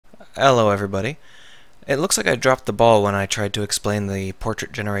Hello everybody. It looks like I dropped the ball when I tried to explain the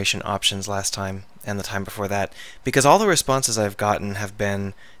portrait generation options last time and the time before that, because all the responses I've gotten have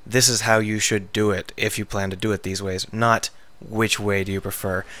been, this is how you should do it if you plan to do it these ways, not which way do you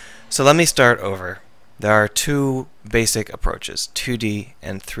prefer. So let me start over. There are two basic approaches, 2D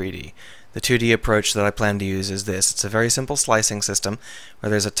and 3D. The 2D approach that I plan to use is this. It's a very simple slicing system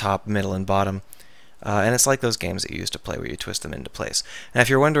where there's a top, middle, and bottom. And it's like those games that you used to play where you twist them into place. And if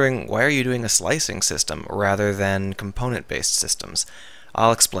you're wondering, why are you doing a slicing system rather than component-based systems?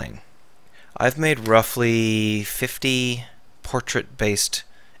 I'll explain. I've made roughly 50 portrait-based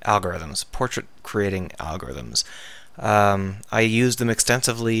algorithms, portrait-creating algorithms. I used them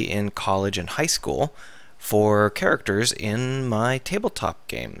extensively in college and high school for characters in my tabletop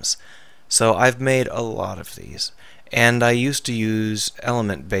games. So I've made a lot of these. And I used to use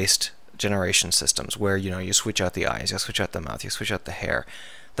element-based generation systems where you switch out the eyes, you switch out the mouth, you switch out the hair.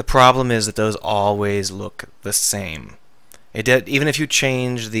 The problem is that those always look the same. Even if you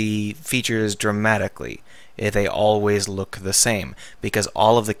change the features dramatically, they always look the same because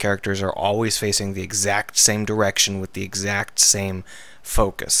all of the characters are always facing the exact same direction with the exact same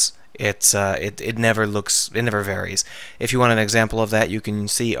focus. It never varies. If you want an example of that, you can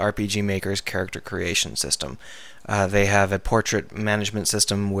see RPG Maker's character creation system. They have a portrait management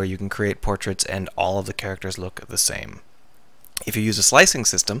system where you can create portraits and all of the characters look the same. If you use a slicing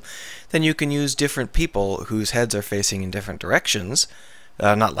system, then you can use different people whose heads are facing in different directions,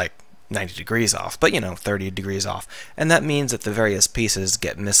 not like 90 degrees off, but 30 degrees off, and that means that the various pieces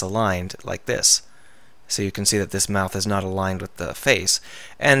get misaligned like this. So you can see that this mouth is not aligned with the face,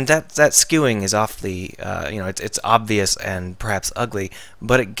 and that skewing is awfully, it's obvious and perhaps ugly,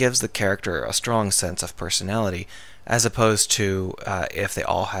 but it gives the character a strong sense of personality, as opposed to if they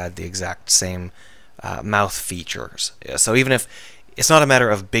all had the exact same mouth features. So even if it's not a matter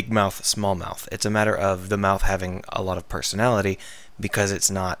of big mouth, small mouth, it's a matter of the mouth having a lot of personality because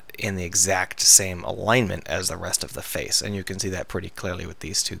it's not in the exact same alignment as the rest of the face, and you can see that pretty clearly with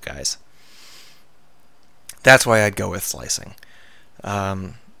these two guys. That's why I'd go with slicing.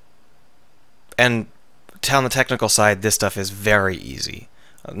 And on the technical side, this stuff is very easy.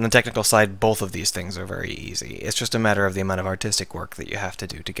 On the technical side, both of these things are very easy. It's just a matter of the amount of artistic work that you have to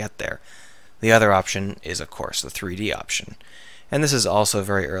do to get there. The other option is, of course, the 3D option. And this is also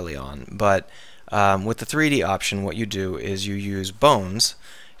very early on. But with the 3D option, what you do is you use bones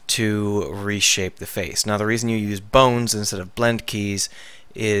to reshape the face. Now, the reason you use bones instead of blend keys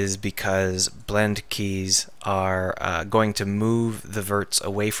is because blend keys are going to move the verts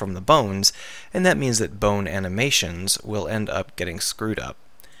away from the bones, and that means that bone animations will end up getting screwed up,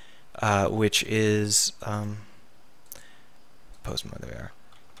 which is pose mode. There we are.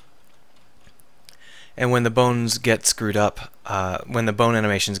 And when the bones get screwed up, when the bone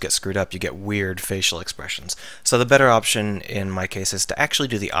animations get screwed up, you get weird facial expressions. So the better option in my case is to actually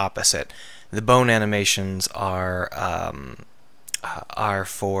do the opposite. The bone animations are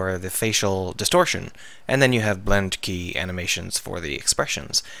for the facial distortion, and then you have blend key animations for the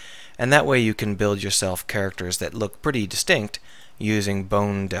expressions. And that way you can build yourself characters that look pretty distinct using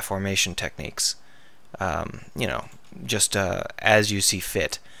bone deformation techniques, just as you see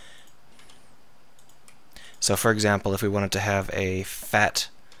fit. So for example, if we wanted to have a fat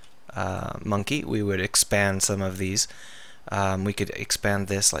monkey, we would expand some of these. We could expand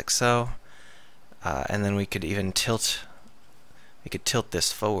this like so, and then we could even tilt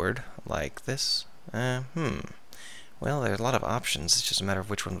this forward like this. Well, there's a lot of options. It's just a matter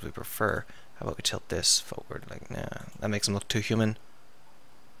of which one we prefer. How about we tilt this forward? Like, nah, that makes him look too human.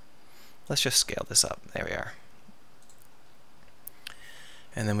 Let's just scale this up. There we are.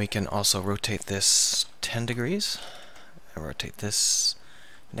 And then we can also rotate this 10 degrees. And rotate this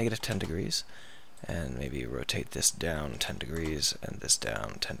negative 10 degrees. And maybe rotate this down 10 degrees and this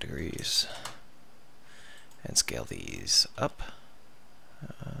down 10 degrees. And scale these up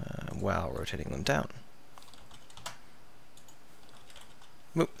while rotating them down.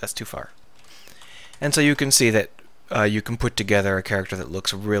 Oop, that's too far. And so you can see that you can put together a character that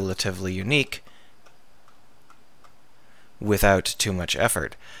looks relatively unique without too much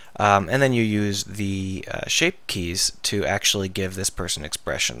effort. And then you use the shape keys to actually give this person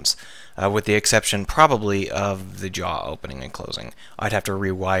expressions, with the exception probably of the jaw opening and closing. I'd have to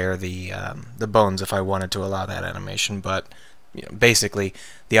rewire the bones if I wanted to allow that animation, but basically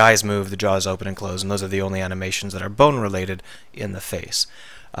the eyes move, the jaws open and close, and those are the only animations that are bone related in the face.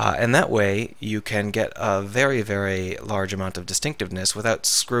 And that way you can get a very, very large amount of distinctiveness without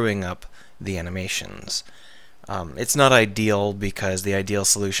screwing up the animations. It's not ideal because the ideal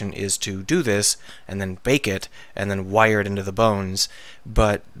solution is to do this and then bake it and then wire it into the bones,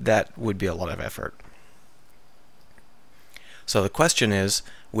 but that would be a lot of effort. So the question is,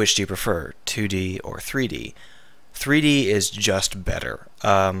 which do you prefer, 2D or 3D? 3D is just better,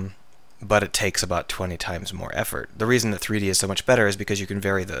 but it takes about 20 times more effort. The reason that 3D is so much better is because you can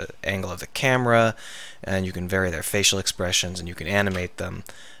vary the angle of the camera, and you can vary their facial expressions, and you can animate them,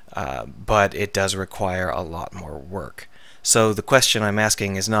 but it does require a lot more work. So the question I'm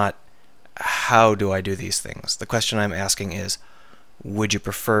asking is not, how do I do these things? The question I'm asking is, would you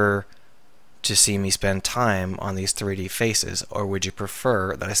prefer to see me spend time on these 3D faces, or would you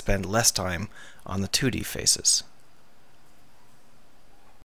prefer that I spend less time on the 2D faces?